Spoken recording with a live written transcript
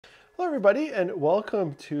Hello everybody and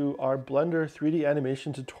welcome to our Blender 3D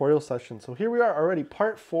animation tutorial session. So here we are already,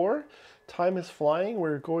 part 4. Time is flying.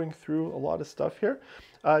 We're going through a lot of stuff here.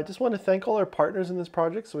 I just want to thank all our partners in this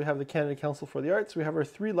project. So we have the Canada Council for the Arts. We have our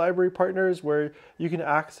 3 library partners where you can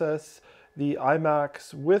access the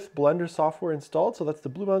iMacs with Blender software installed. So that's the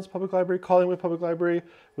Blue Mountains Public Library, Collingwood Public Library,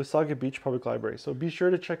 Wasaga Beach Public Library. So be sure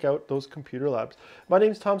to check out those computer labs. My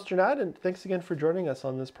name is Tom Sternad and thanks again for joining us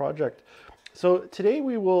on this project. So today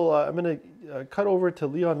we will, I'm going to cut over to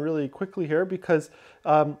really quickly here because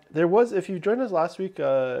there was, if you joined us last week,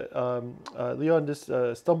 Leon just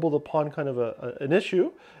stumbled upon kind of an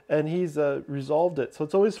issue and he's resolved it. So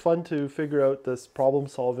it's always fun to figure out this problem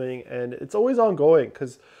solving, and it's always ongoing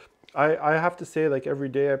because I have to say, like, every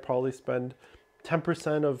day I probably spend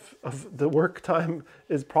 10% of the work time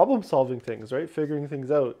is problem solving things, right? Figuring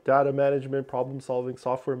things out, data management, problem solving,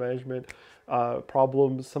 software management,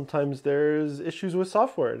 problems. Sometimes there's issues with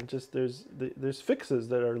software and just there's fixes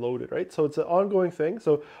that are loaded, right? So it's an ongoing thing.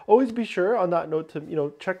 So always be sure on that note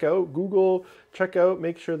to, check out Google,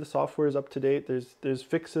 make sure the software is up to date. There's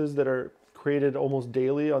fixes that are created almost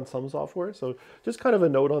daily on some software. So just kind of a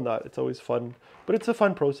note on that. It's always fun, but it's a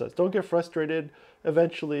fun process. Don't get frustrated.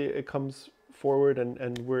 Eventually it comes forward and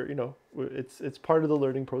it's part of the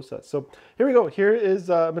learning process. So here we go. Here is,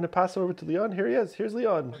 I'm going to pass over to Leon. Here he is. Here's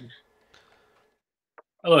Leon.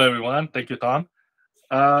 Hello, everyone. Thank you, Tom.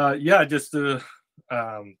 Yeah, just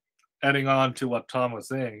adding on to what Tom was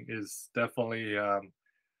saying is definitely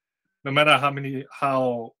no matter how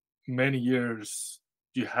many years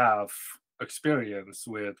you have experience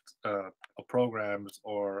with programs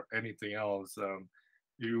or anything else,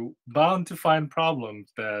 you bound to find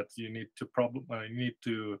problems that you need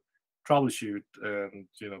to troubleshoot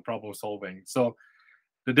and problem solving. So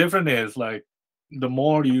the difference is, like, the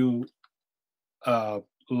more you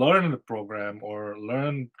learn the program or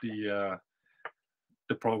learn the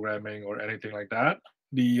programming or anything like that,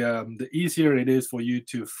 the easier it is for you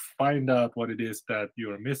to find out what it is that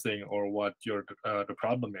you're missing or what the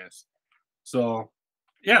problem is. So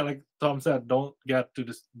yeah, like Tom said, don't get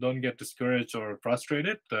discouraged or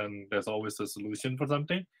frustrated. Then there's always a solution for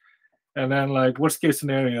something. And then, like, worst case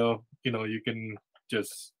scenario, you can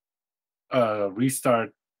just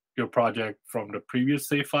restart your project from the previous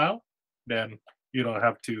save file. Then you don't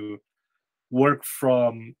have to work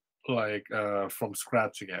from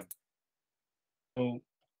scratch again. So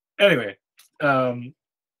anyway,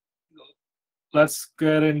 let's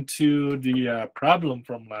get into the problem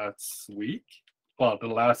from last week. Well, the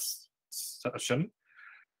last session.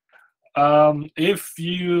 If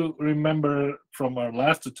you remember from our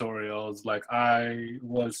last tutorials, like, I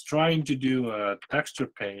was trying to do a texture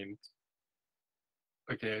paint.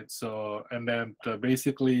 Okay, so, and then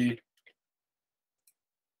basically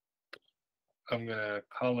I'm gonna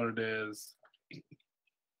color this.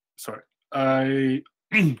 Sorry,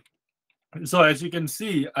 so as you can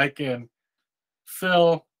see, I can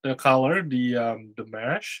fill the color, the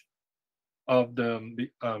mesh of the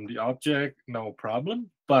object, no problem.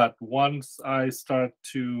 But once I start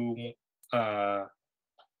to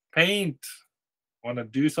paint, want to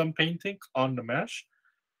do some painting on the mesh,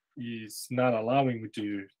 it's not allowing me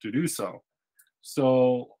to do so.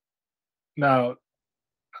 So now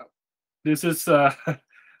this is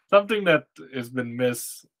something that has been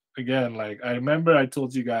missed again. Like, I remember I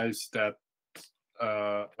told you guys that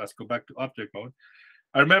let's go back to object mode.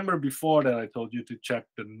 I remember before that I told you to check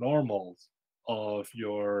the normals of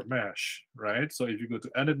your mesh, right? So if you go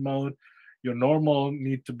to edit mode, your normal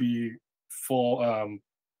need to be full,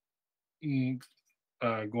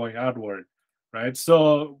 going outward, right?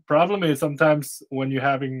 So problem is, sometimes when you're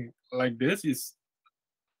having like this, is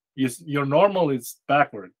your normal is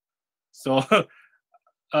backward. So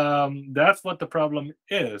that's what the problem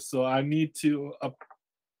is. So I need to,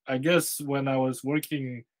 I guess when I was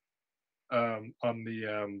working on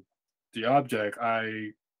the object,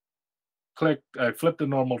 I flipped the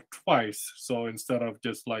normal twice. So instead of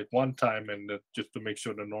just like one time, and just to make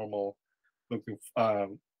sure the normal looking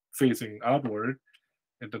facing outward,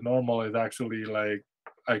 and the normal is actually, like,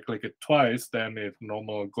 I click it twice, then it's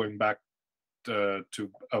normal going back to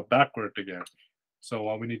backward again. So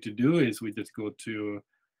what we need to do is we just go to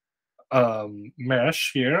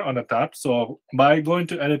mesh here on the top. So by going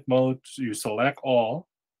to edit mode, you select all,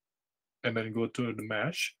 and then go to the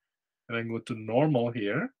mesh, and then go to normal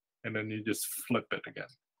here, and then you just flip it again,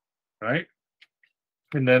 right?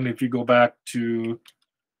 And then if you go back to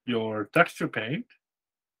your texture paint,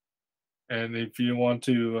 and if you want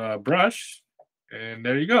to brush, and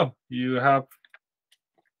there you go, you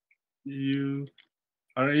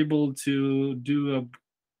are able to do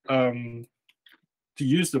to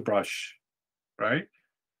use the brush, right?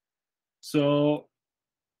 So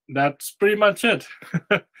that's pretty much it.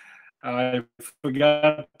 I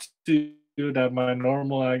forgot to do that. My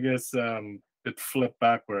normal, I guess, it flipped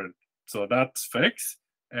backward. So that's fixed,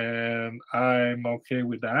 and I'm okay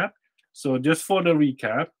with that. So just for the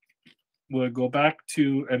recap, we'll go back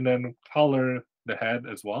to and then color the head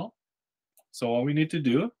as well. So what we need to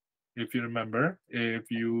do, if you remember, if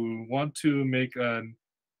you want to make an,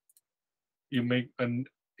 you make an,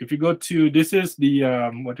 if you go to, this is the,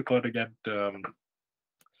 what do you call it again?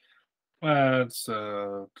 It's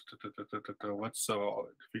what's so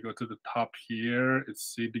if you go to the top here,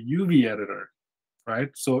 it's the UV editor,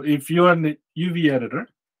 right? So if you're in the UV editor,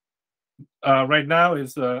 right now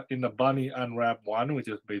is in the bunny unwrap one, which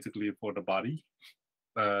is basically for the bunny.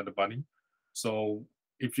 So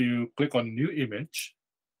if you click on new image,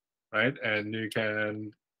 right, and you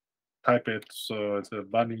can type it, so it's a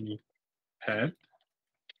bunny head,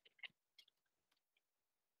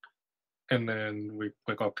 and then we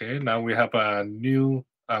click OK. Now we have a new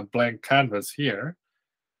blank canvas here,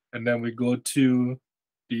 and then we go to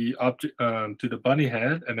the object to the bunny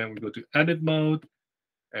head, and then we go to edit mode,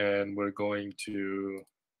 and we're going to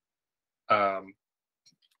um,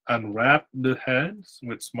 unwrap the heads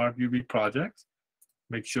with Smart UV projects.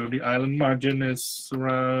 Make sure the island margin is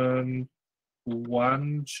around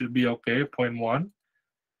 1, should be okay, 0.1,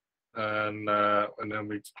 and then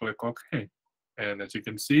we click OK. And as you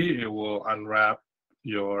can see, it will unwrap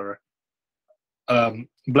your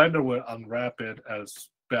Blender will unwrap it as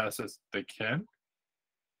fast as they can.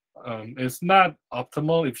 It's not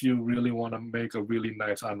optimal if you really want to make a really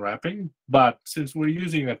nice unwrapping, but since we're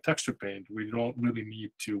using a texture paint, we don't really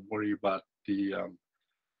need to worry about the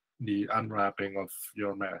unwrapping of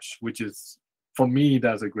your mesh, which is, for me,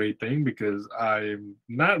 that's a great thing because I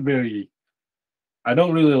don't really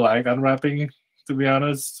like unwrapping, to be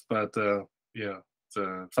honest, but yeah,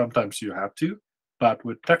 sometimes you have to. But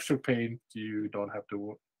with texture paint, you don't have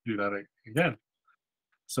to do that again.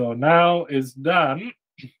 So now it's done.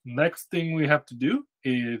 Next thing we have to do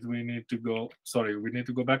is we need to go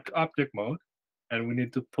back to object mode, and we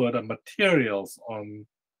need to put a materials on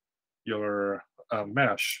your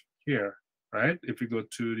mesh here, right? If you go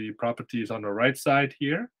to the properties on the right side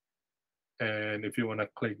here, and if you want to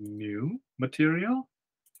click new material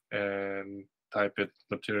and type it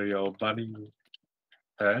material bunny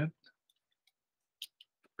head.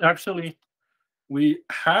 Actually, we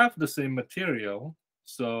have the same material,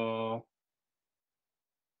 so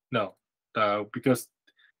no, because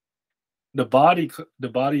the body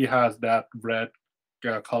has that red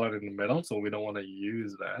color in the middle, so we don't want to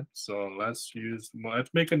use that. So let's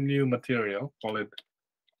make a new material, call it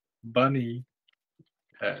bunny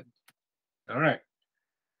head. All right.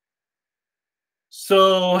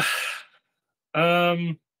 So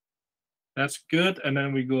that's good. And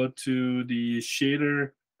then we go to the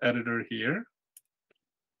shader editor here,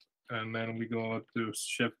 and then we go to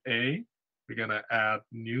Shift A. We're gonna add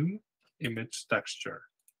new image texture.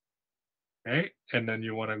 Okay, and then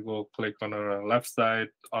you want to go click on the left side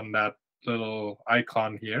on that little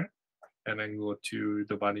icon here, and then go to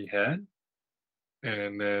the bunny head,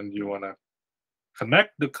 and then you want to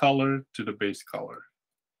connect the color to the base color.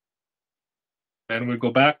 Then we go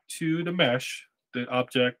back to the mesh, the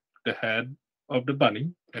object, the head of the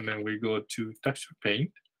bunny, and then we go to texture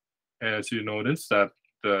paint. As you notice that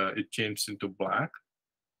it changed into black.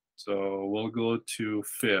 So we'll go to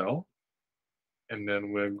fill, and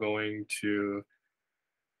then we're going to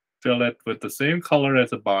fill it with the same color as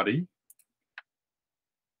the body.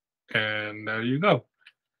 And there you go.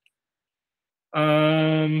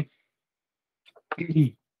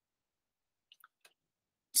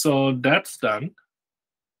 So that's done,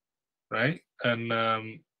 right? And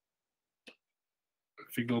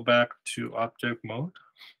if you go back to object mode,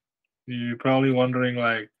 you're probably wondering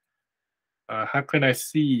like, how can I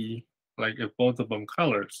see like if both of them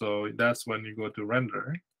color? So that's when you go to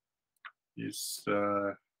render. You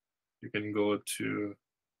can go to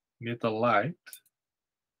need the light.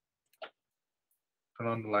 Turn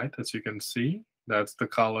on the light, as you can see. That's the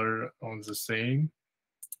color on the same.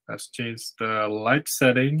 Let's change the light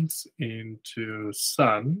settings into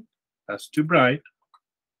sun. That's too bright.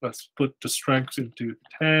 Let's put the strength into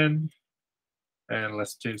 10. And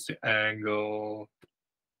let's change the angle.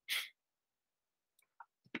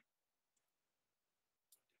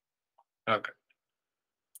 Okay.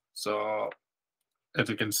 So as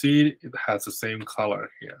you can see, it has the same color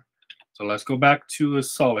here. So let's go back to a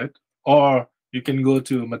solid, or you can go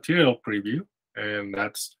to material preview, and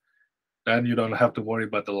then you don't have to worry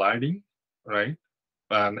about the lighting, right?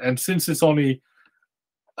 And since it's only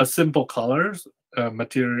a simple colors,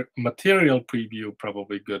 material preview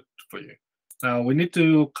probably good for you. Now we need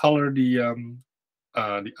to color the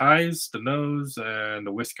eyes, the nose, and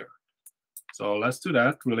the whisker. So let's do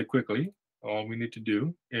that really quickly. All we need to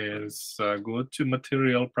do is go to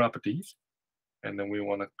material properties, and then we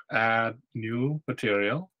want to add new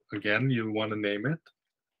material. Again, you want to name it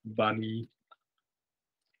bunny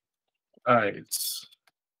eyes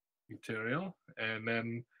material, and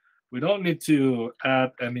then we don't need to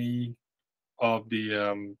add any of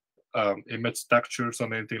the image textures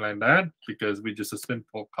or anything like that because we just a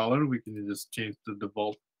simple color. We can just change the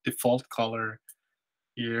default color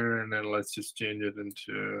here, and then let's just change it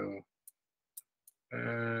into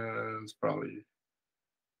it's probably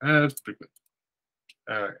that's pretty good.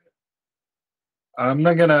 All right. I'm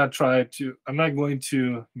not going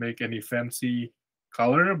to make any fancy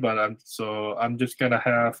color, but I'm just gonna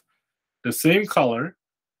have the same color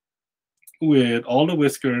with all the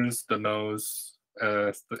whiskers, the nose,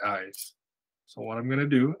 the eyes. So what I'm gonna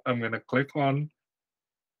do, I'm gonna click on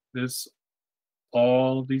this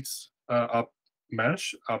all these up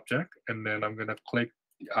mesh object, and then I'm gonna click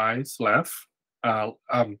the eyes left.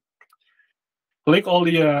 Click all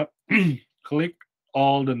the click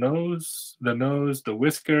all the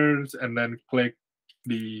whiskers, and then click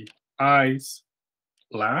the eyes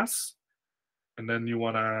last, and then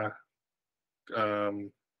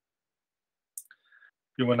um,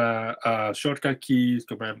 you wanna shortcut keys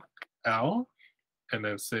Command L, and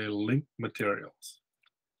then say link materials.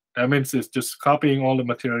 That means it's just copying all the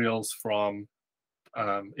materials from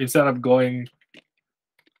instead of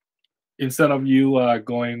you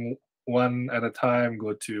going one at a time,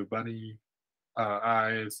 go to bunny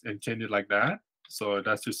eyes and change it like that. So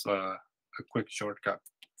that's just a quick shortcut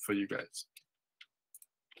for you guys.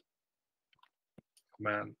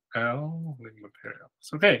 Command L, link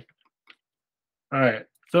materials. Okay. All right.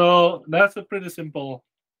 So that's a pretty simple.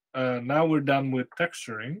 Now we're done with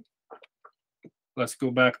texturing. Let's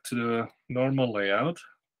go back to the normal layout,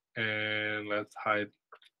 and let's hide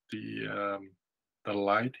the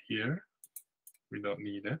light here. We don't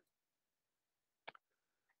need it.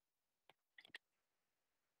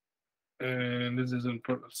 And this is in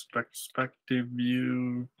perspective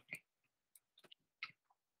view.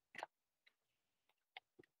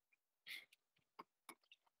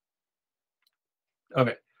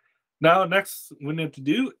 Okay. Now, next we need to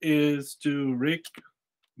do is to rig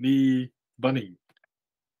the bunny.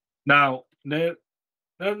 Now, there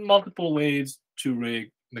are multiple ways to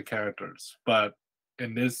rig the characters, but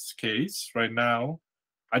in this case, right now,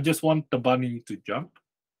 I just want the bunny to jump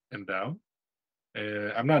and down.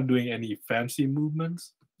 I'm not doing any fancy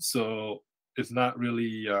movements, so it's not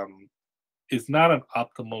really it's not an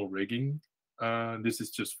optimal rigging. This is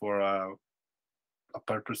just for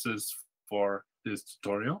purposes for this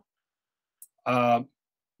tutorial.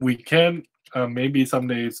 We can maybe some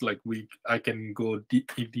days like I can go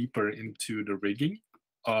deeper into the rigging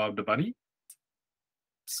of the bunny.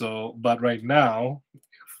 So, but right now,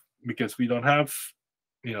 because we don't have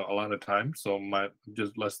a lot of time, so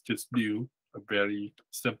let's just do a very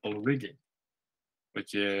simple rigging,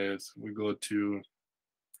 which is we go to,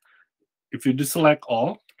 if you deselect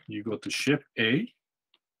all, you go to Shift A,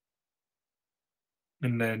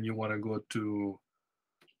 and then you want to go to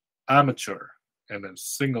Amateur, and then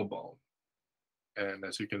single bone. And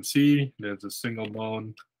as you can see, there's a single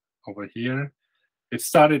bone over here. It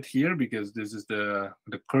started here because this is the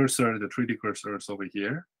cursor, the 3D cursor is over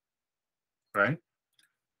here, right?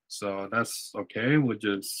 So that's okay. We'll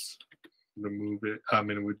just remove it. I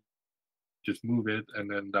mean, we just move it and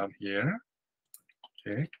then down here.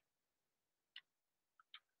 Okay.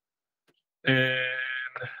 And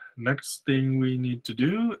next thing we need to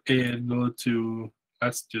do is go to,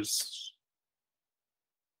 let's just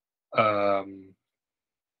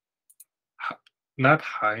not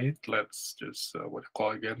hide, let's just what do you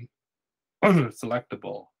call it again?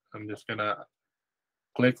 Selectable. I'm just gonna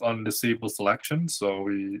click on disable selection so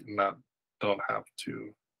we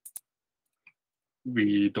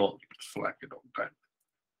don't select it all the time.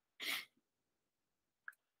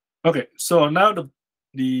 Okay, so now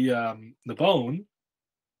the bone.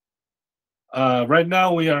 Right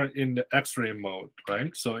now we are in the X-ray mode,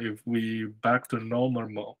 right? So if we back to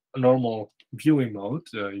normal viewing mode,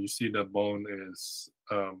 you see the bone is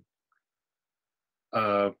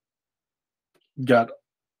got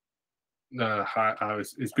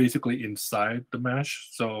it's basically inside the mesh.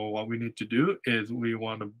 So what we need to do is we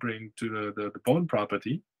want to bring to the bone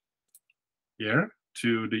property here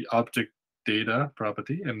to the object data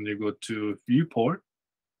property, and you go to viewport,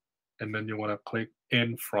 and then you want to click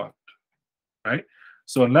in front, right?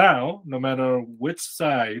 So now, no matter which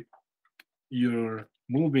side you're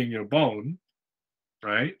moving your bone,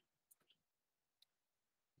 right?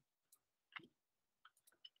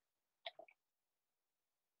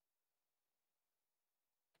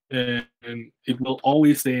 And it will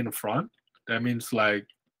always stay in the front. That means like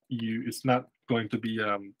it's not going to be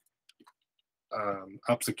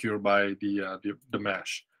obscured by the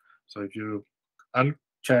mesh. So if you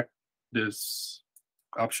uncheck this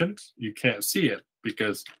options, you can't see it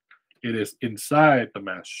because it is inside the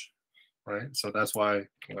mesh, right? So that's why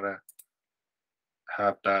I'm gonna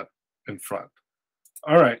have that in front.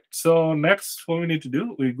 All right. So next, what we need to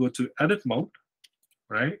do, we go to edit mode,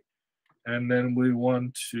 right? And then we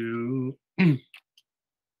want to,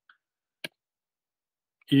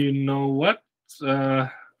 you know what?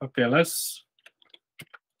 Okay, let's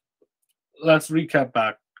recap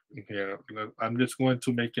back here. I'm just going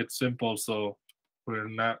to make it simple so we're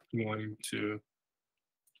not going to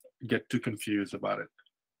get too confused about it.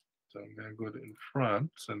 So I'm gonna go to in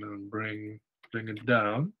front and then bring it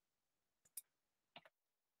down.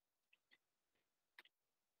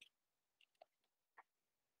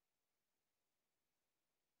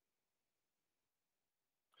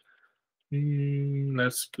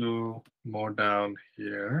 Let's go more down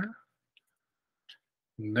here.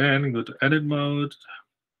 And then go to edit mode.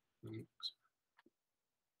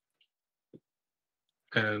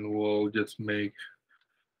 And we'll just make,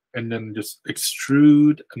 and then just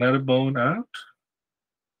extrude another bone out.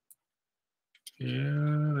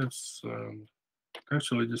 Yeah, let's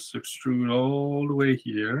actually just extrude all the way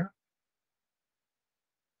here.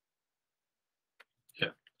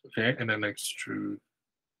 Yeah, okay, and then extrude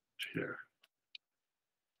here.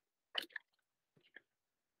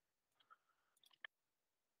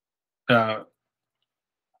 Now,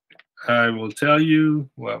 I will tell you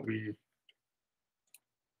what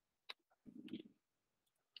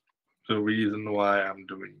the reason why I'm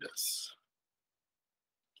doing this.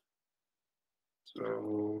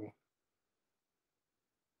 So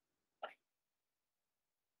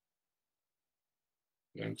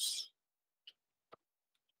let's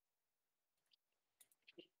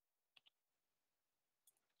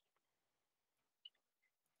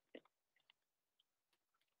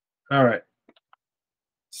all right.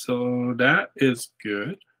 So that is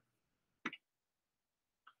good.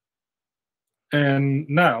 And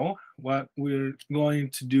now what we're going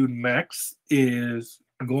to do next is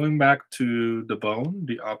going back to the bone,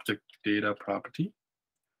 the object data property,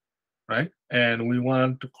 right? And we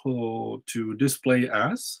want to go to display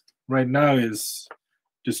as. Right now is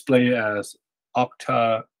display as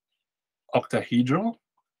octahedral,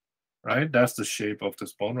 right? That's the shape of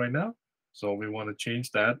this bone right now. So we want to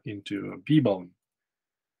change that into a B bone,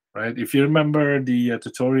 right? If you remember the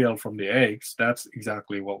tutorial from the eggs, that's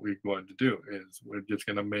exactly what we're going to do. Is we're just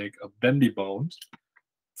going to make a bendy bones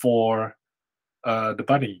for the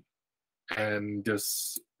bunny, and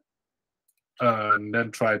just and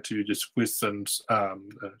then try to just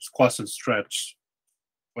squash and stretch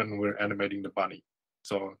when we're animating the bunny.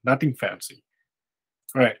 So nothing fancy.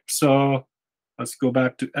 All right, so let's go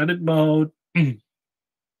back to edit mode, and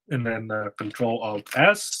then Control Alt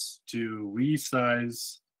S to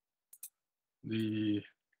resize the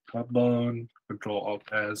top bone. Control Alt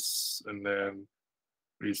S, and then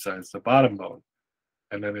resize the bottom bone.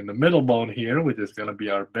 And then in the middle bone here, which is going to be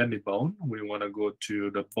our bendy bone, we want to go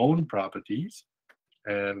to the bone properties,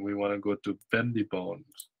 and we want to go to bendy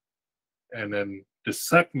bones. And then the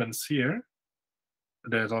segments here,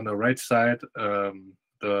 there's on the right side,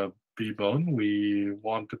 the B bone, we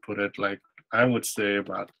want to put it like, I would say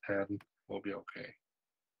about 10 will be okay.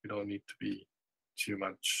 You don't need to be too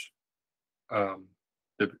much.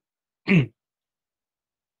 The,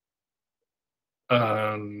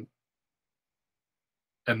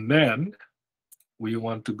 and then we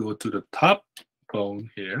want to go to the top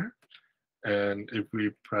bone here. And if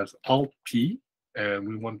we press Alt P, and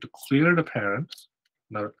we want to clear the parents,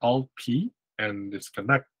 now Alt P, and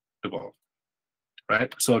disconnect the bone,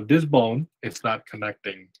 right? So this bone is not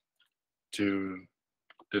connecting to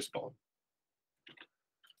this bone.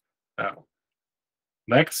 Now,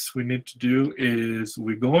 next we need to do is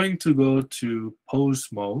we're going to go to pose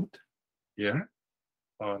mode here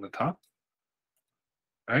on the top,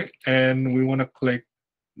 right? And we want to click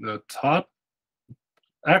the top.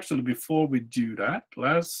 Actually, before we do that,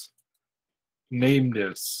 let's name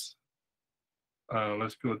this.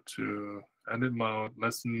 Let's go to edit mode.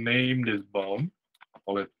 Let's name this bone.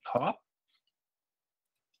 Call it top.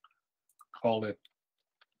 Call it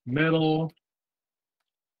middle.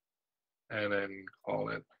 And then call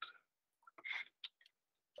it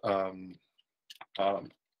bottom.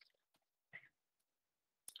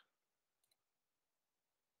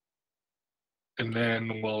 And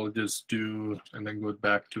then we'll just do, and then go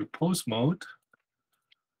back to pose mode.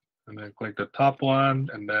 And then click the top one,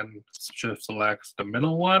 and then shift select the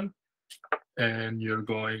middle one. And you're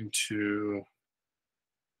going to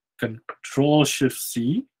Control Shift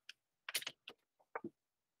C.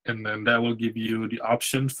 And then that will give you the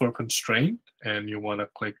option for constraint, and you want to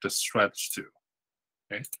click the stretch too.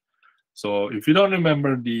 Okay. So if you don't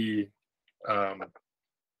remember the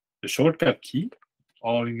shortcut key,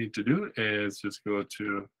 all you need to do is just go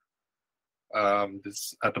to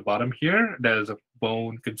this at the bottom here. There's a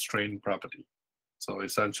bone constraint property. So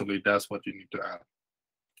essentially, that's what you need to add.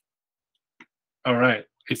 All right,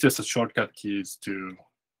 it's just a shortcut keys to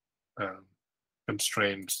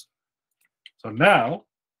constraints. So now,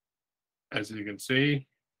 as you can see,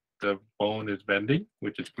 the bone is bending,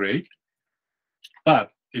 which is great. But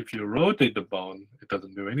if you rotate the bone, it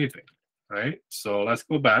doesn't do anything, right? So let's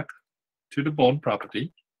go back to the bone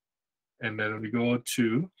property, and then we go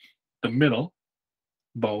to the middle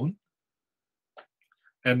bone,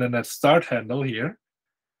 and then that start handle here.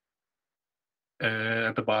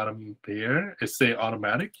 At the bottom here, it say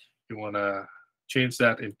automatic. You want to change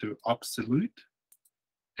that into absolute,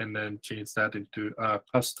 and then change that into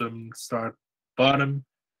custom start bottom,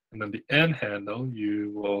 and then the end handle,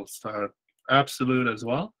 you will start absolute as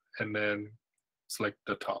well, and then select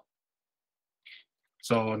the top.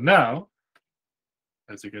 So now,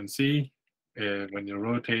 as you can see, when you're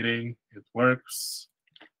rotating, it works.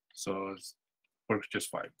 So it works just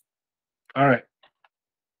fine. All right.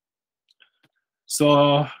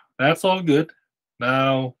 So that's all good.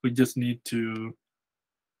 Now we just need to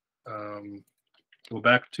go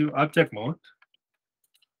back to object mode.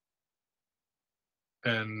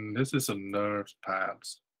 And this is a nerve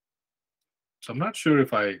pads. So I'm not sure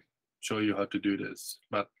if I show you how to do this,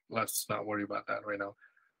 but let's not worry about that right now.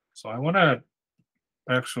 So I want to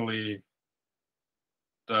actually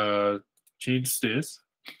change this.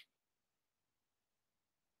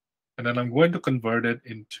 And then I'm going to convert it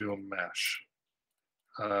into a mesh.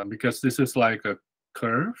 Because this is like a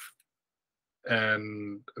curve.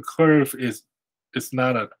 And a curve is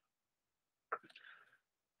not a,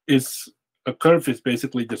 a curve is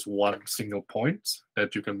basically just one single point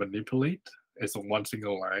that you can manipulate. It's a one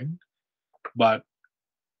single line. But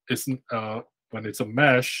it's when it's a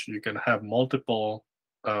mesh, you can have multiple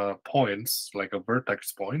points, like a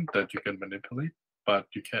vertex point that you can manipulate, but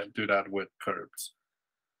you can't do that with curves.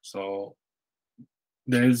 So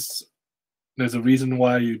there's a reason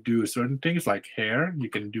why you do certain things like hair. You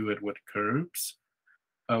can do it with curves.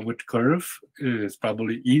 With curve, it is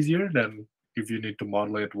probably easier than if you need to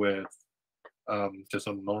model it with just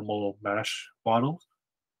a normal mesh model.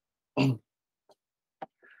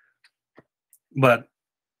 But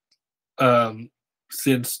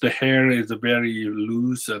since the hair is a very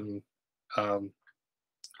loose and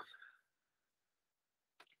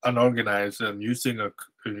unorganized, and using a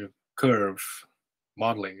curve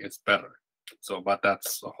modeling is better. So, but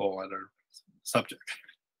that's a whole other subject.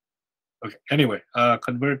 Okay, anyway,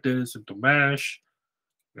 convert this into mesh.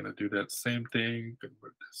 I'm gonna do that same thing,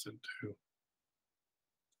 convert this into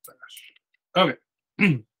mesh. Okay.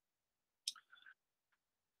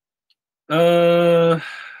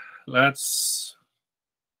 Let's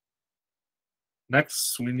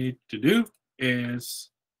next we need to do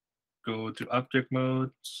is go to object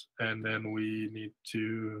mode, and then we need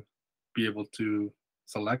to be able to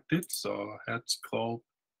select it. So head sculpt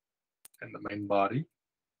and the main body.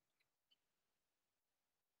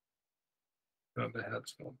 The head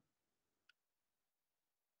sculpt.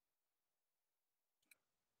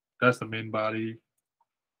 That's the main body.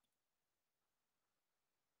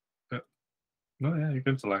 No, yeah, you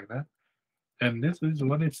can select that. And this is,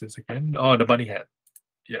 what is this again? Oh, the bunny head.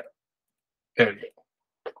 Yeah. There you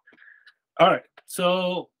go. All right.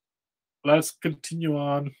 So let's continue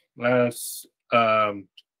on. Let's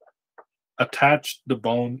attach the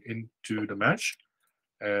bone into the mesh.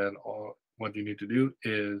 And what you need to do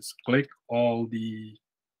is click all the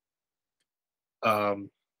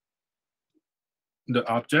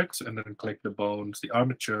objects, and then click the bones, the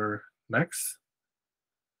armature next.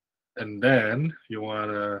 And then you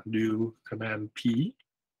want to do Command P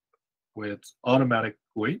with automatic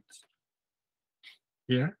weight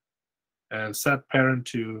here, and set parent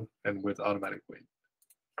to and with automatic weight.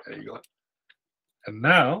 There you go. And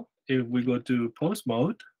now if we go to post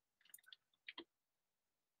mode,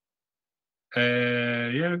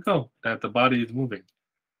 and here we go, that the body is moving,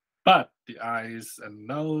 but the eyes and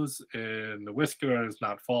nose and the whisker is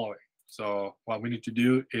not following. So what we need to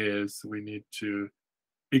do is we need to,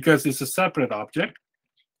 because it's a separate object,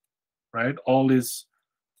 right? All these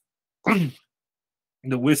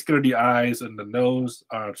the whisker, the eyes, and the nose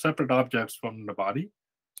are separate objects from the body.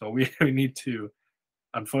 So we, we need to,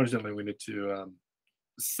 unfortunately, we need to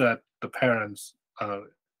set the parents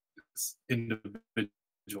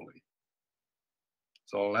individually.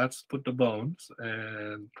 So let's put the bones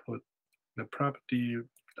and put the property,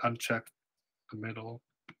 uncheck the middle,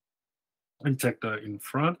 uncheck the in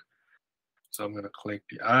front. So I'm going to click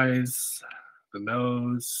the eyes, the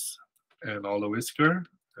nose, and all the whisker.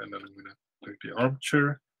 And then I'm going to click the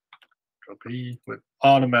armature, copy with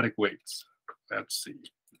automatic weights. Let's see.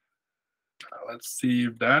 Let's see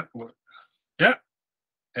if that works. Yeah,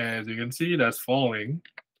 as you can see, that's following,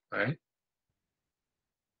 right?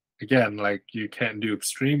 Again, like you can't do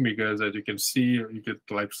extreme because as you can see, you get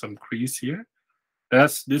like some crease here.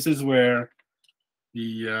 This is where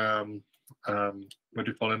the what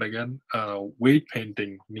do you call it again? Weight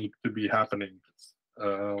painting needs to be happening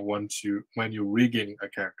when you're rigging a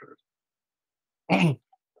character.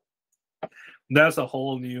 That's a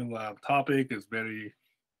whole new topic. It's very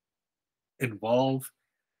involved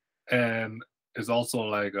and is also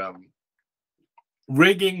like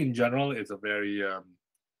rigging in general is a very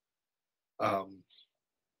um,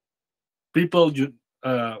 people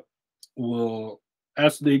will,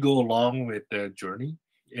 as they go along with their journey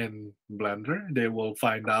in Blender, they will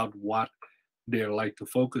find out what they like to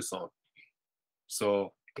focus on.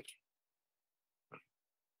 So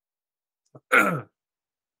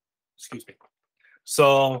excuse me.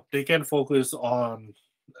 So they can focus on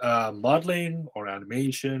modeling or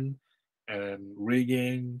animation and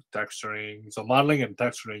rigging, texturing. So modeling and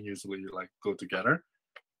texturing usually like go together,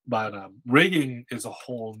 but rigging is a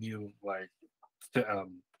whole new like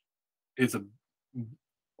is a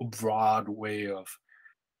broad way of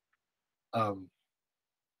um,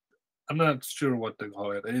 I'm not sure what to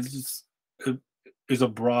call it. It's just it is a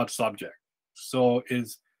broad subject. So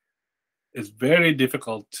it's very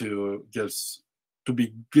difficult to just to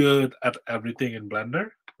be good at everything in Blender,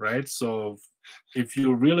 right? So if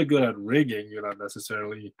you're really good at rigging, you're not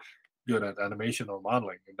necessarily good at animation or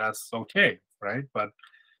modeling, and that's okay, right? But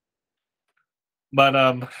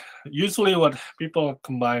usually what people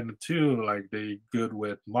combine the two, like they good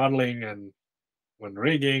with modeling and when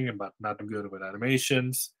rigging, but not good with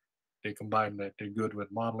animations. They combine that they're good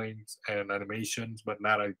with modeling and animations, but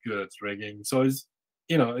not as good at rigging. So it's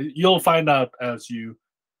you'll find out as you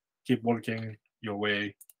keep working your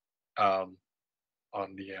way um,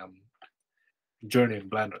 on the journey in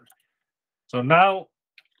Blender. So now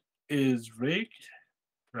is rigged,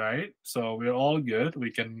 right? So we're all good.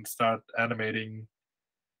 We can start animating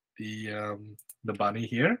the bunny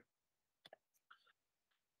here.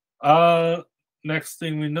 Uh, Next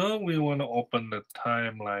thing we know, we want to open the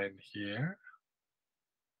timeline here.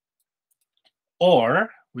 Or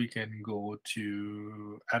we can go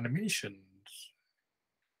to animations.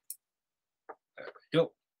 There we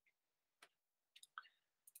go.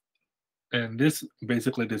 And this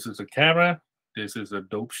is a camera. This is a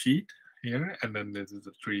dope sheet here, and then this is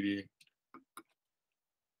a 3D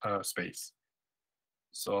space.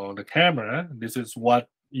 So the camera, this is what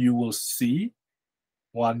you will see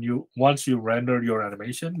once you render your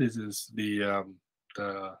animation. This is the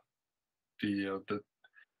the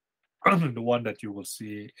the one that you will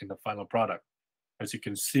see in the final product. As you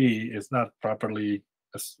can see, it's not properly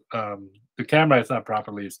the camera is not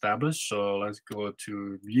properly established. So let's go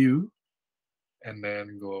to view and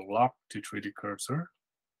then go lock to 3D cursor.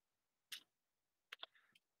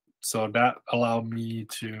 So that allowed me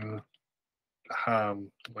to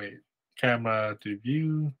wait, camera to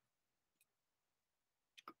view.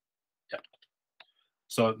 Yeah.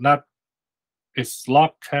 So not it's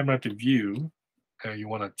lock camera to view. You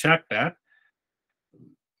want to check that.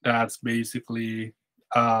 That's basically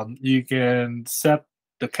you can set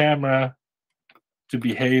the camera to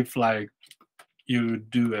behave like you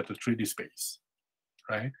do at the 3D space,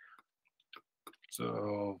 right?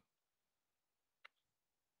 So,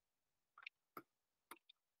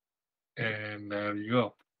 and there you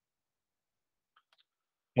go.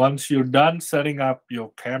 Once you're done setting up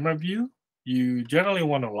your camera view, you generally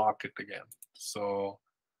want to lock it again. So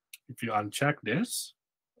if you uncheck this,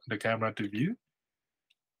 the camera to view,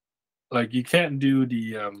 like you can't do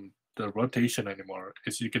the rotation anymore.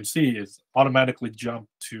 As you can see, it's automatically jumped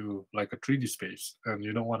to like a 3D space, and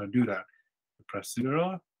you don't want to do that. Press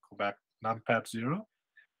 0, go back numpad 0.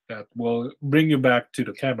 That will bring you back to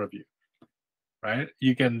the camera view, right?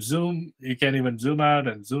 You can zoom, you can even zoom out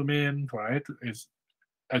and zoom in, right? It's,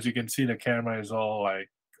 as you can see, the camera is all like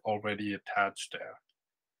already attached there.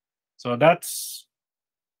 So that's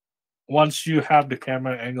once you have the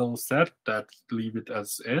camera angle set, that leave it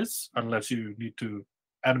as is, unless you need to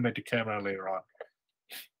animate the camera later on.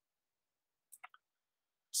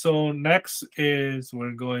 So next is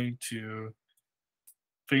we're going to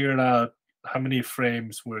figure out how many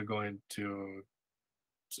frames we're going to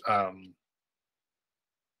um,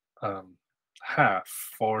 um, have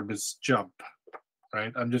for this jump,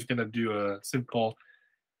 right? I'm just gonna do a simple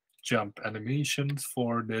jump animations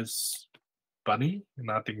for this bunny,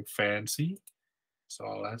 nothing fancy.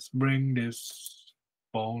 So let's bring this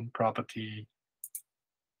bone property,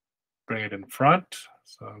 bring it in front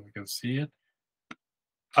so we can see it.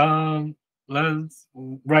 Let's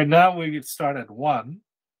right now we start at 1,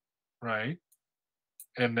 right?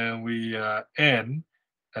 And then we end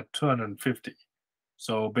at 250.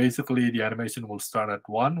 So basically, the animation will start at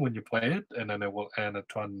 1 when you play it, and then it will end at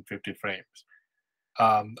 250 frames.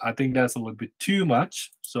 I think that's a little bit too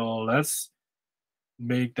much. So let's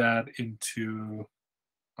make that into,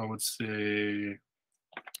 I would say,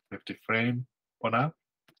 50 frame for now.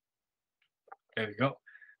 There you go.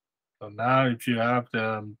 So now if you have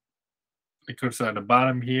the cursor at the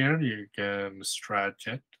bottom here, you can stretch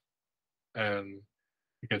it, and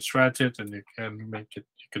you can stretch it, and you can make it,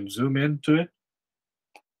 you can zoom into it.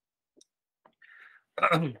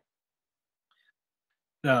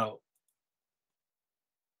 Now,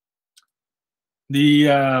 the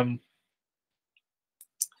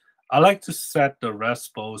I like to set the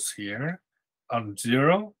rest pose here on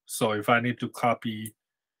 0. So if I need to copy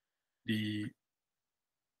the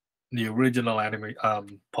original anime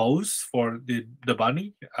pose for the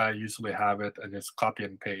bunny, I usually have it and just copy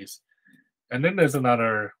and paste. And then there's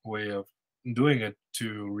another way of doing it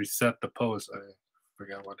to reset the pose. I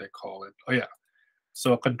forget what they call it. Oh yeah.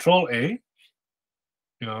 So Control A,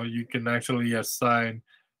 you can actually assign,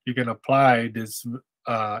 you can apply this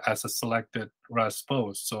as a selected rest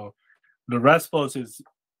pose. So the rest pose is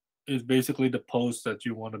basically the pose that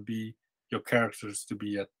you want to be your characters to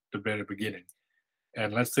be at the very beginning.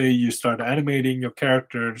 And let's say you start animating your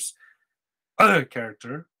character,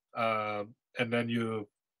 and then you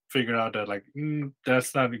figure out that like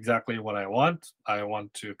that's not exactly what I want. I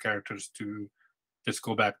want characters to just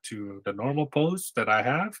go back to the normal pose that I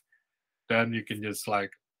have. Then you can just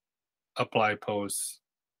like apply pose,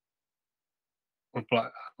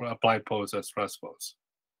 apply pose as rest pose,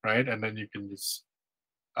 right? And then you can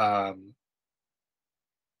um,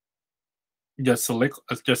 just select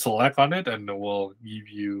on it, and it will give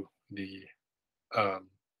you the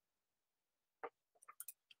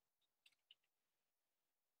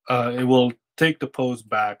it will take the pose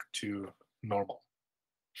back to normal.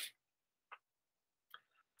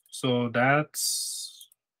 So that's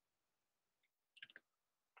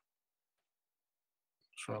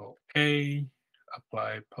Control A,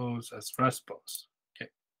 apply pose as rest pose.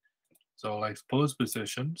 Okay. So like pose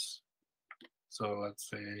positions. So let's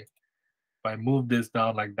say if I move this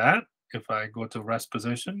down like that, if I go to rest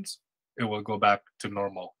positions, it will go back to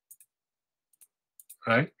normal.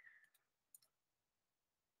 Right?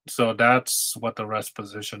 So that's what the rest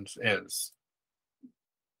positions is.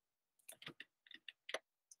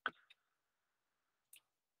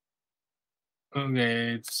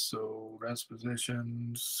 Okay, so rest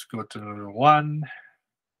positions, go to 1,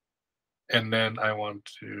 and then I want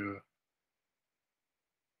to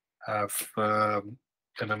have, and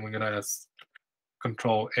then we're gonna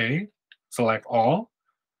Control A, select all,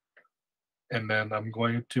 and then I'm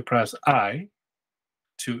going to press I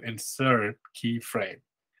to insert keyframe.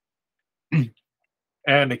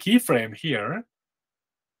 And the keyframe here,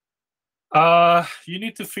 you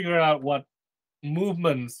need to figure out what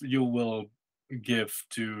movements you will give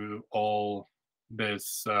to all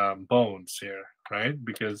these bones here, right?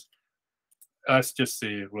 Because let's just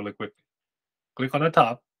see really quickly. Click on the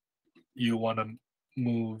top. You want to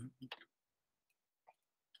move.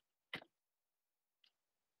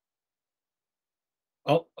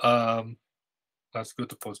 Oh, let's go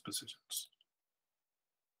to pose positions.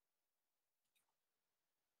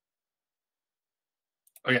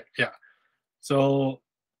 Okay, yeah. So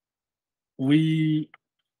we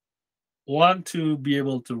want to be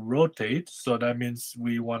able to rotate. So that means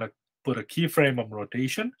we want to put a keyframe of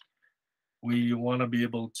rotation. We want to be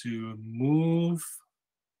able to move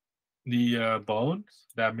the bones.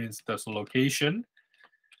 That means there's a location.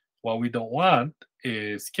 What we don't want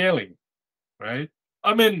is scaling, right?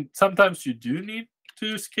 I mean, sometimes you do need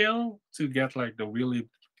to scale to get like the really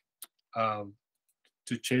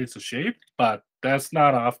to change the shape, but that's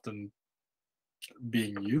not often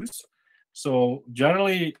being used. So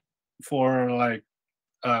generally, for like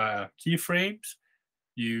keyframes,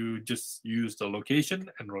 you just use the location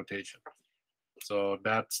and rotation. So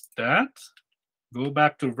that's that. Go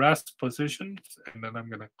back to rest positions, and then I'm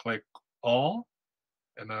gonna click all,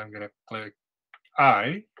 and then I'm gonna click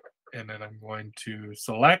I, and then I'm going to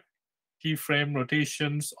select keyframe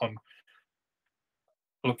rotations on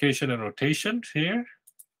location and rotation here.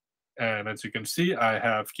 And as you can see, I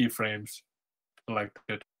have keyframes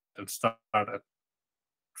selected and start at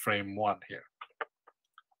frame 1 here.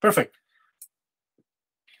 Perfect.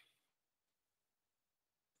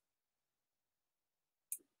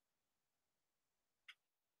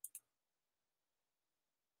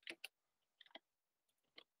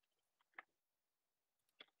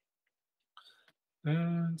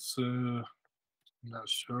 And so I'm not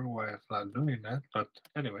sure why it's not doing that, but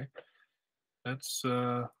anyway, let's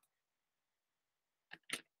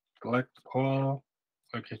select all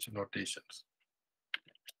location rotations.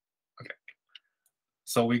 Okay.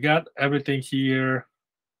 So we got everything here.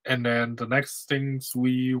 And then the next things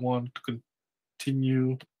we want to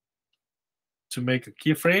continue to make a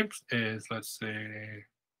keyframe is, let's say,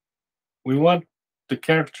 we want the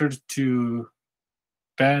character to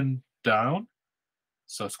bend down,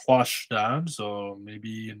 so squash down. So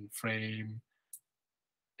maybe in frame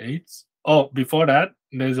 8. Oh, before that,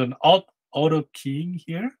 there's an auto keying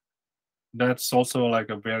here. That's also like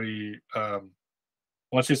a very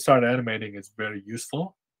once you start animating, it's very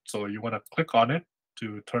useful. So you want to click on it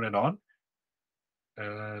to turn it on.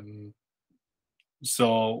 And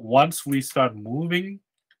so once we start moving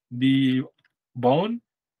the bone,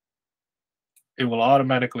 it will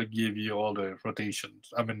automatically give you all the rotations.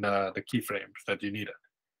 I mean, the keyframes that you needed,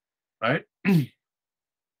 right?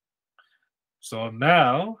 So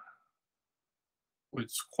now with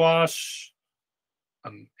squash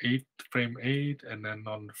on frame 8, and then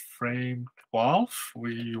on frame 12,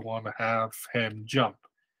 we want to have him jump.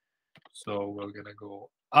 So we're gonna go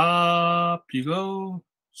up, you go,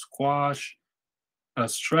 squash,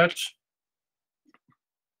 stretch,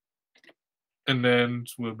 and then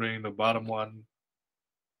we'll bring the bottom one.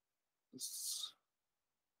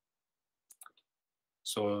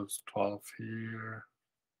 So it's 12 here.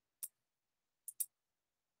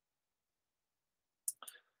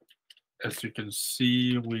 As you can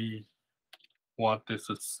see, we want this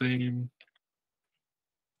the same.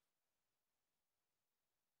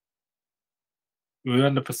 We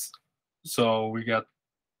end up, so we got,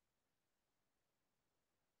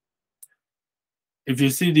 if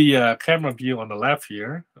you see the camera view on the left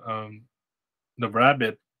here, the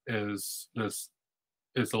rabbit is a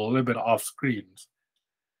little bit off screen.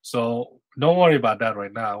 So don't worry about that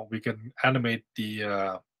right now. We can animate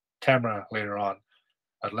the camera later on.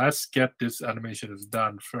 But let's get this animation is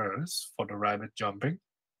done first for the rabbit jumping.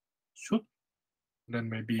 Shoot. Then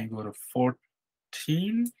maybe go to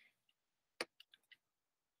 14.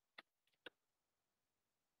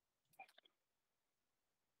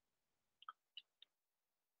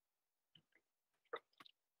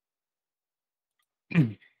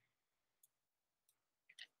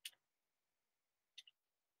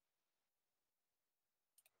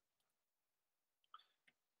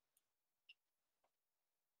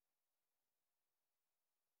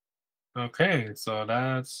 Okay, so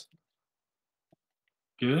that's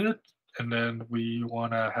good. And then we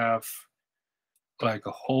want to have like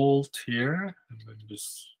a hold here, and then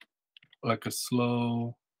just like a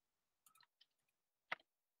slow.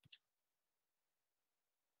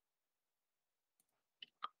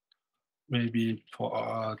 Maybe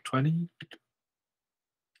 20.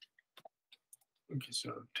 Okay,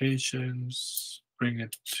 so rotations, bring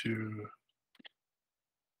it to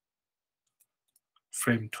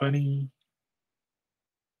frame 20.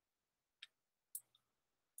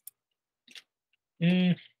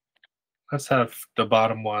 Let's have the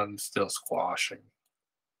bottom one still squashing.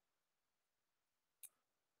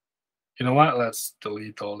 You know what? Let's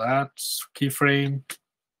delete all that keyframe,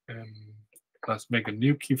 and let's make a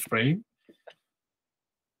new keyframe.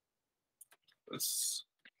 Let's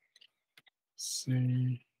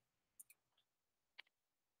see.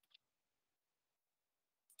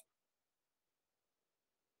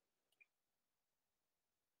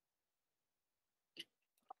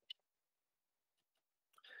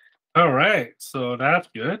 All right, so that's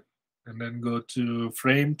good. And then go to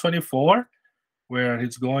frame 24, where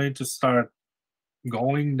he's going to start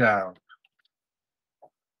going down.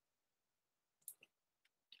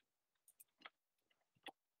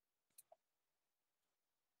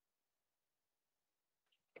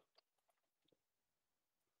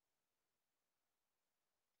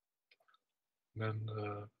 Then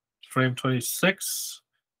frame 26,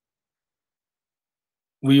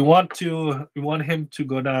 we want him to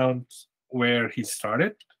go down where he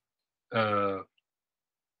started.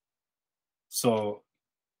 So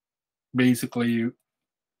basically,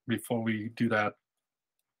 before we do that,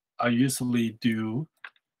 I usually do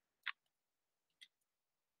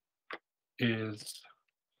is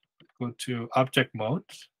go to object mode.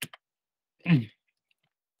 And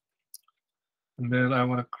then I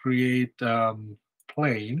want to create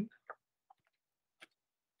plane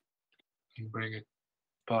and bring it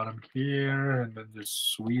bottom here, and then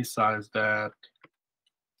just resize that.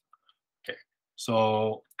 Okay,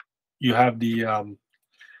 so you have the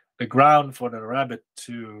ground for the rabbit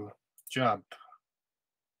to jump,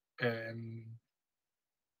 and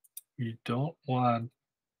you don't want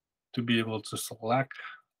to be able to select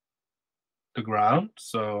the ground.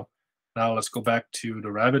 So now let's go back to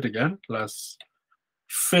the rabbit again. Let's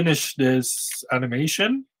finish this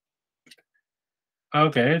animation.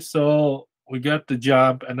 Okay, so we got the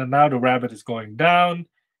jump, and then now the rabbit is going down,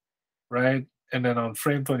 right? And then on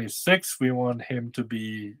frame 26, we want him to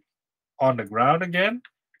be on the ground again.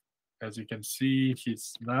 As you can see,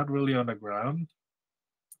 he's not really on the ground,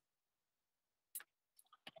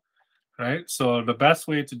 right? So the best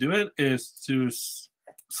way to do it is to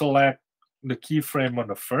select the keyframe on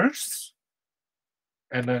the first,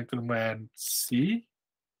 and then Command C,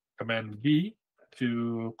 Command V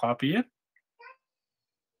to copy it,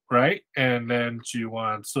 right? And then you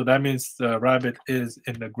want, so that means the rabbit is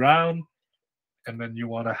in the ground, and then you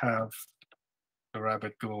want to have the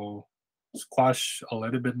rabbit go squash a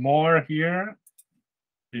little bit more here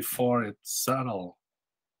before it settle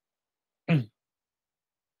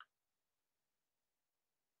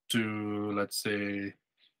to, let's say,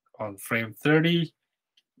 on frame 30,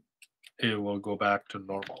 it will go back to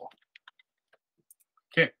normal.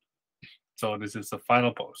 Okay, so this is the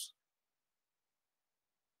final pose.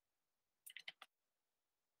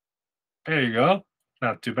 There you go,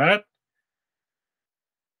 not too bad.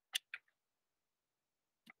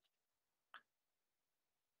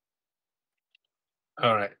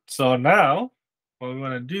 All right, so now what we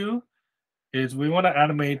want to do is we want to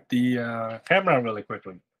animate the camera really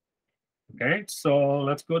quickly. Okay, so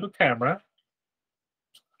let's go to camera.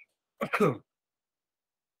 We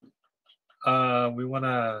want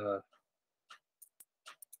to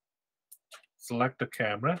select the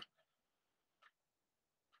camera.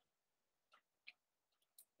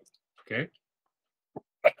 Okay.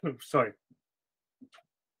 Sorry.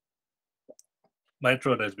 My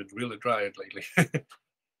throat has been really dry lately.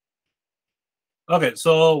 Okay,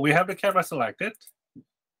 so we have the camera selected.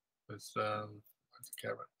 What's the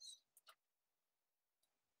camera?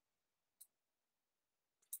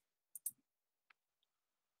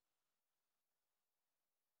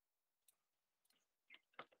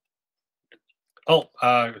 Oh,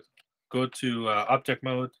 go to object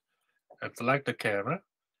mode and select the camera.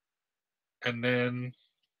 And then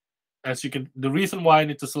as you can, the reason why I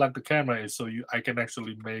need to select the camera is so I can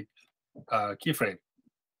actually make keyframe,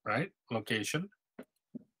 right? Location.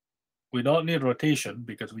 We don't need rotation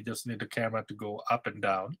because we just need the camera to go up and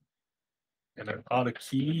down. And then auto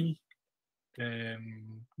key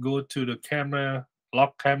and go to the camera,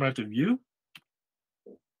 lock camera to view,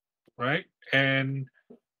 right? And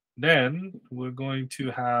then we're going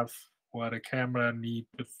to have where the camera need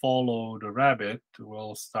to follow the rabbit.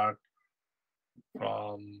 We'll start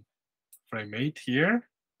from frame 8 here.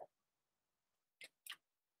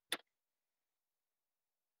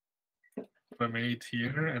 Frame 8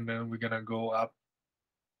 here, and then we're gonna go up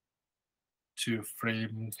to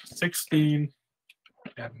frame 16,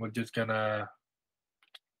 and we're just gonna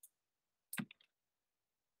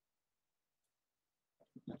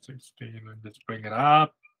and just bring it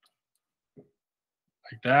up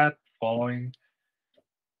like that, following,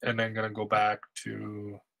 and then gonna go back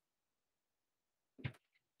to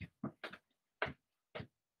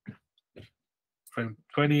frame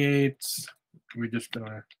 28. We're just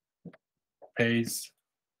gonna paste.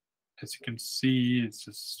 As you can see, it's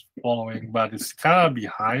just following, but it's kind of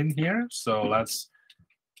behind here. So let's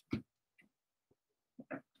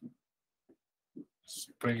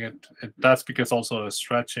bring it. That's because also the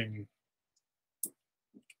stretching.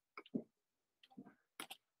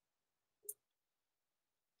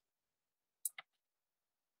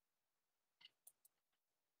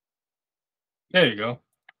 There you go.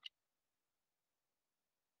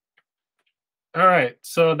 All right,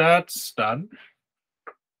 so that's done.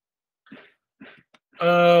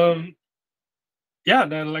 Yeah,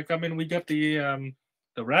 then we got the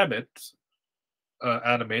rabbit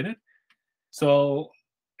animated. So,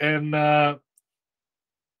 and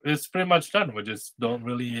it's pretty much done. We just don't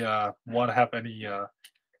really want to have any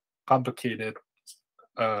complicated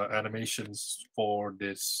animations for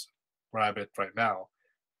this rabbit right now.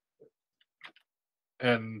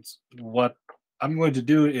 And what I'm going to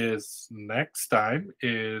do is next time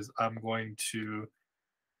is I'm going to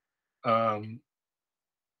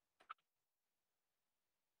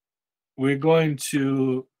we're going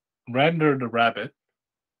to render the rabbit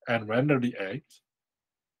and render the eggs.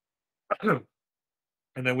 And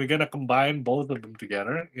then we're gonna combine both of them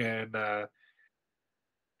together in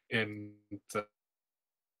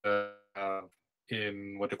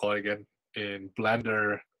in what you call it again, in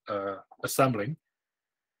Blender assembling.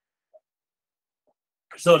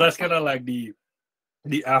 So that's kind of like the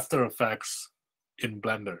After Effects in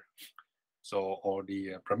Blender, so or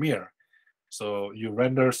the Premiere. So you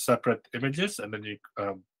render separate images and then you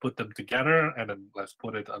put them together, and then let's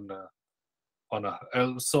put it on a.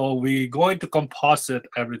 So we're going to composite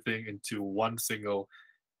everything into one single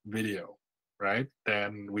video, right?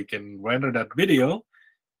 Then we can render that video,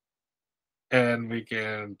 and we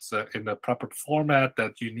can in the proper format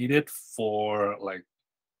that you need it for, like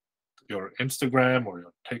your Instagram or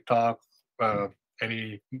your TikTok,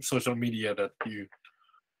 any social media that you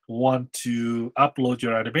want to upload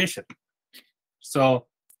your animation. So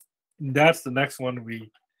that's the next one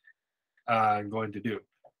we are going to do.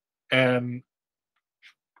 And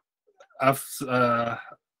I've,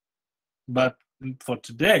 but for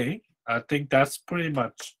today, I think that's pretty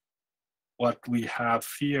much what we have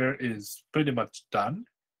here is pretty much done.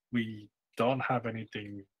 We don't have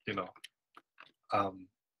anything,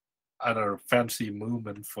 other fancy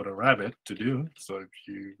movement for the rabbit to do. So if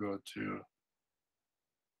you go to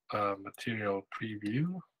material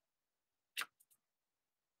preview,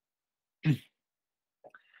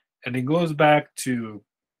 and it goes back to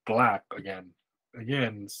black again.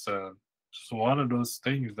 Again, it's just one of those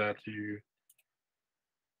things that you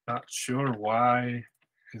not sure why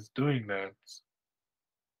it's doing that.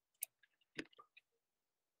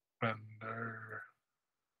 Render.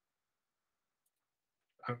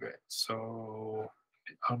 Okay, so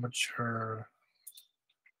the armature.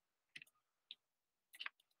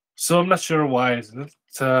 So I'm not sure why is it.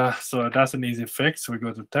 So that's an easy fix. We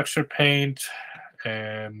go to texture paint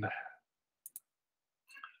and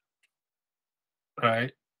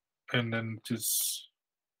right, and then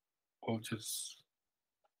we'll just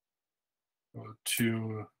go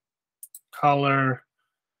to color.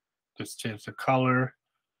 Just change the color.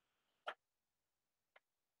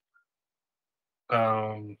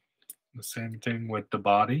 The same thing with the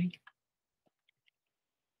body.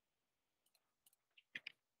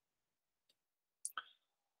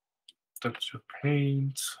 Texture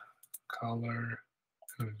paint, color,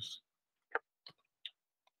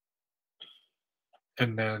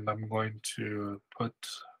 and then I'm going to put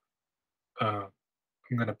I'm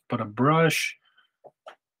gonna put a brush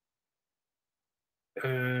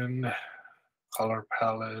and color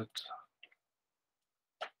palette.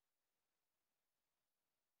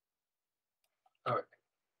 All right.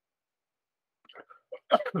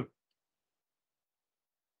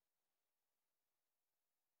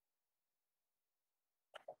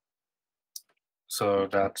 So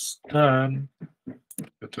that's done.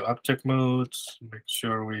 Go to object modes, make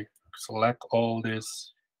sure we select all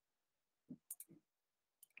this,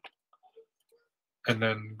 and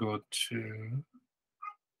then go to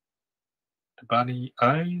the bunny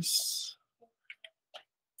eyes.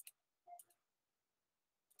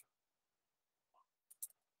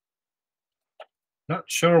 Not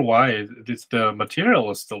sure why it's the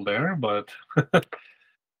material is still there, but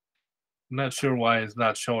not sure why it's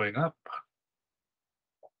not showing up.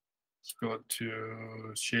 Let's go to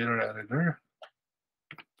shader editor.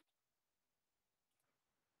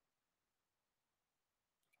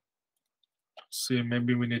 See,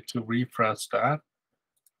 maybe we need to refresh that.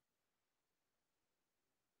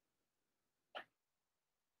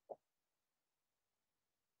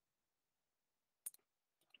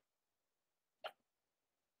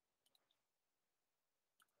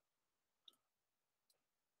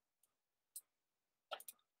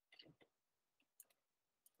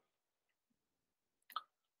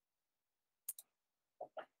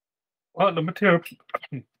 Well, the material,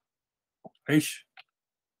 excuse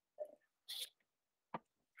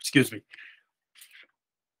me.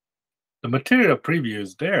 The material preview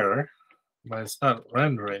is there, but it's not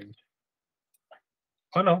rendering.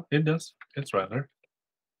 Oh no, it does. It's rendered.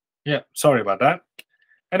 Yeah, sorry about that.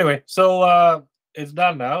 Anyway, so it's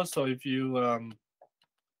done now. So if you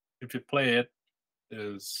play it,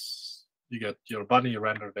 is you get your bunny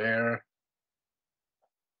rendered there,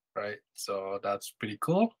 right? So that's pretty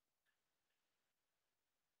cool.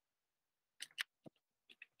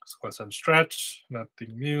 Squash and stretch,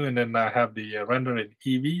 nothing new, and then I have the render in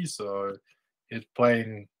Eevee, so it's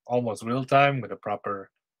playing almost real time with the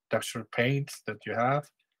proper texture paint that you have,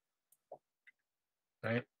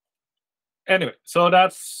 right? Anyway, so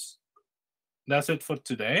that's it for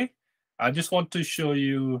today. I just want to show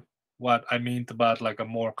you what I mean about like a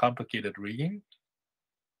more complicated rigging.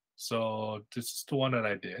 So this is the one that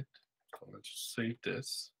I did. So let's just save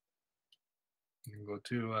this and go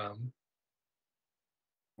to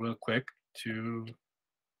real quick to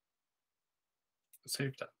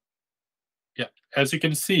save that. Yeah, as you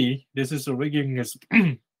can see, this is the rigging is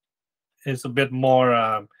is a bit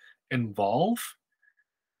more involved,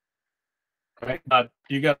 right? But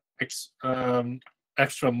you got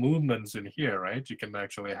extra movements in here, right? You can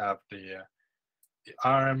actually have the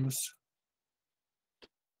arms.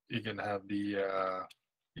 You can have the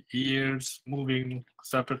ears moving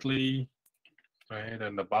separately, right?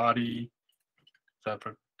 And the body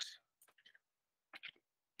separate.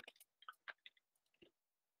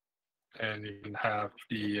 And you can have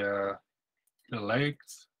the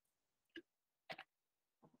legs.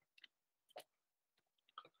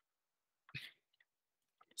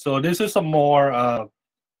 So this is a more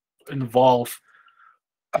involved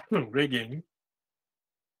rigging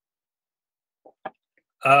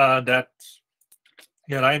that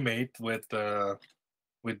I made with the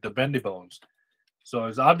bendy bones. So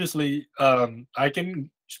it's obviously I can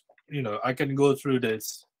I can go through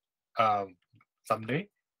this someday,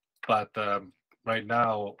 but right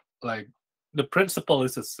now, like, the principle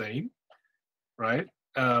is the same, right?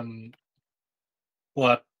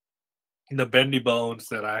 What the bendy bones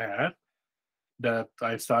that I had, that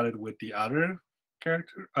I started with the other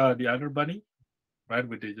character, the other bunny, right,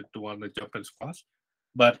 with the one that jump and squash,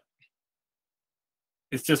 but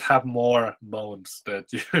it's just have more bones that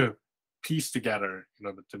you piece together in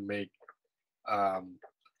order to make um,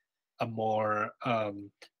 a more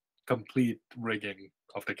complete rigging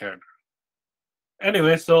of the character.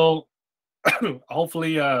 Anyway, so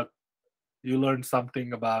hopefully you learned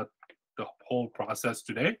something about the whole process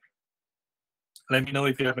today. Let me know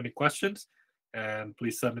if you have any questions, and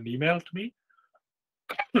please send an email to me.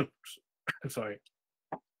 Sorry,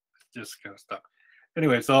 just kind of stuck.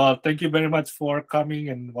 Anyway, so thank you very much for coming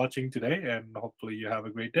and watching today, and hopefully you have a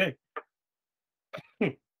great day.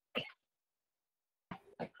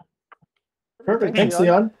 Perfect. Thanks,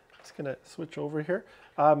 Leon. Just gonna switch over here.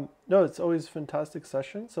 No, it's always a fantastic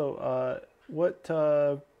session. So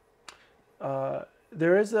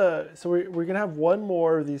there is so we're gonna have one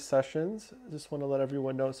more of these sessions. I just want to let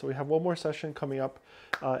everyone know. So we have one more session coming up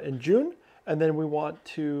in June, and then we want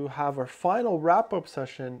to have our final wrap-up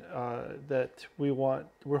session that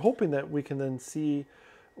we're hoping that we can then see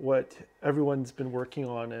what everyone's been working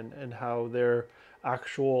on and how their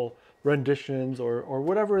actual renditions or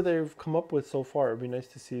whatever they've come up with so far. It'd be nice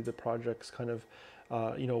to see the projects kind of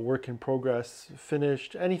work in progress,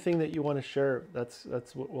 finished. Anything that you want to share, that's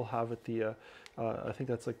what we'll have at the I think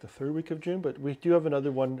that's like the 3rd week of June, but we do have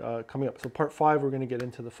another one coming up. So part 5, we're going to get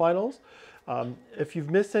into the finals. If you've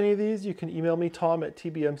missed any of these, you can email me,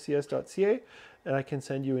 tom@tbmcs.ca, and I can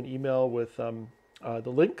send you an email with the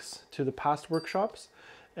links to the past workshops.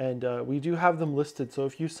 And we do have them listed. So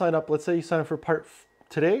if you sign up, let's say you sign up for part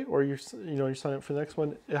today, or you sign up for the next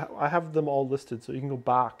one, I have them all listed, so you can go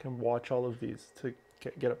back and watch all of these to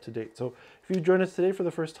get up to date. So if you join us today for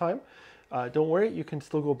the first time, don't worry, you can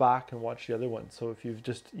still go back and watch the other ones. So if you've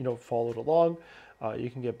just followed along, you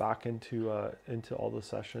can get back into all the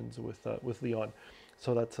sessions with Leon.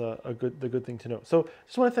 So that's the good thing to know. So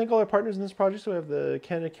just want to thank all our partners in this project. So we have the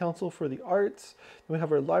Canada Council for the Arts, then we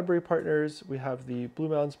have our library partners, we have the Blue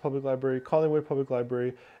Mountains Public Library, Collingwood Public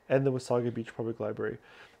Library, and the Wasaga Beach Public Library.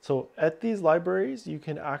 So at these libraries, you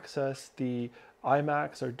can access the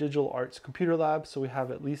IMAX, our digital arts computer labs. So we have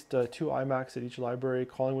at least 2 IMAX at each library.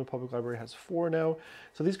 Collingwood Public Library has 4 now.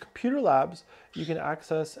 So these computer labs you can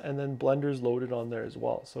access, and then Blender's loaded on there as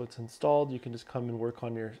well. So it's installed. You can just come and work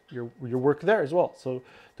on your work there as well. So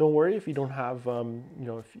don't worry if you don't have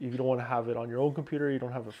if you don't want to have it on your own computer, you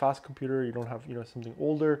don't have a fast computer, you don't have something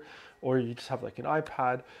older, or you just have like an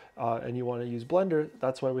iPad and you want to use Blender.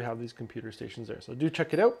 That's why we have these computer stations there. So do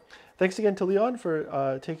check it out. Thanks again to Leon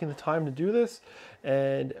for taking the time to do this,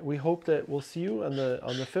 and we hope that we'll see you on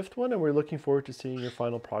the 5th one, and we're looking forward to seeing your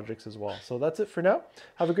final projects as well. So that's it for now.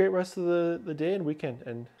 Have a great rest of the day and weekend,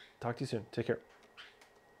 and talk to you soon. Take care.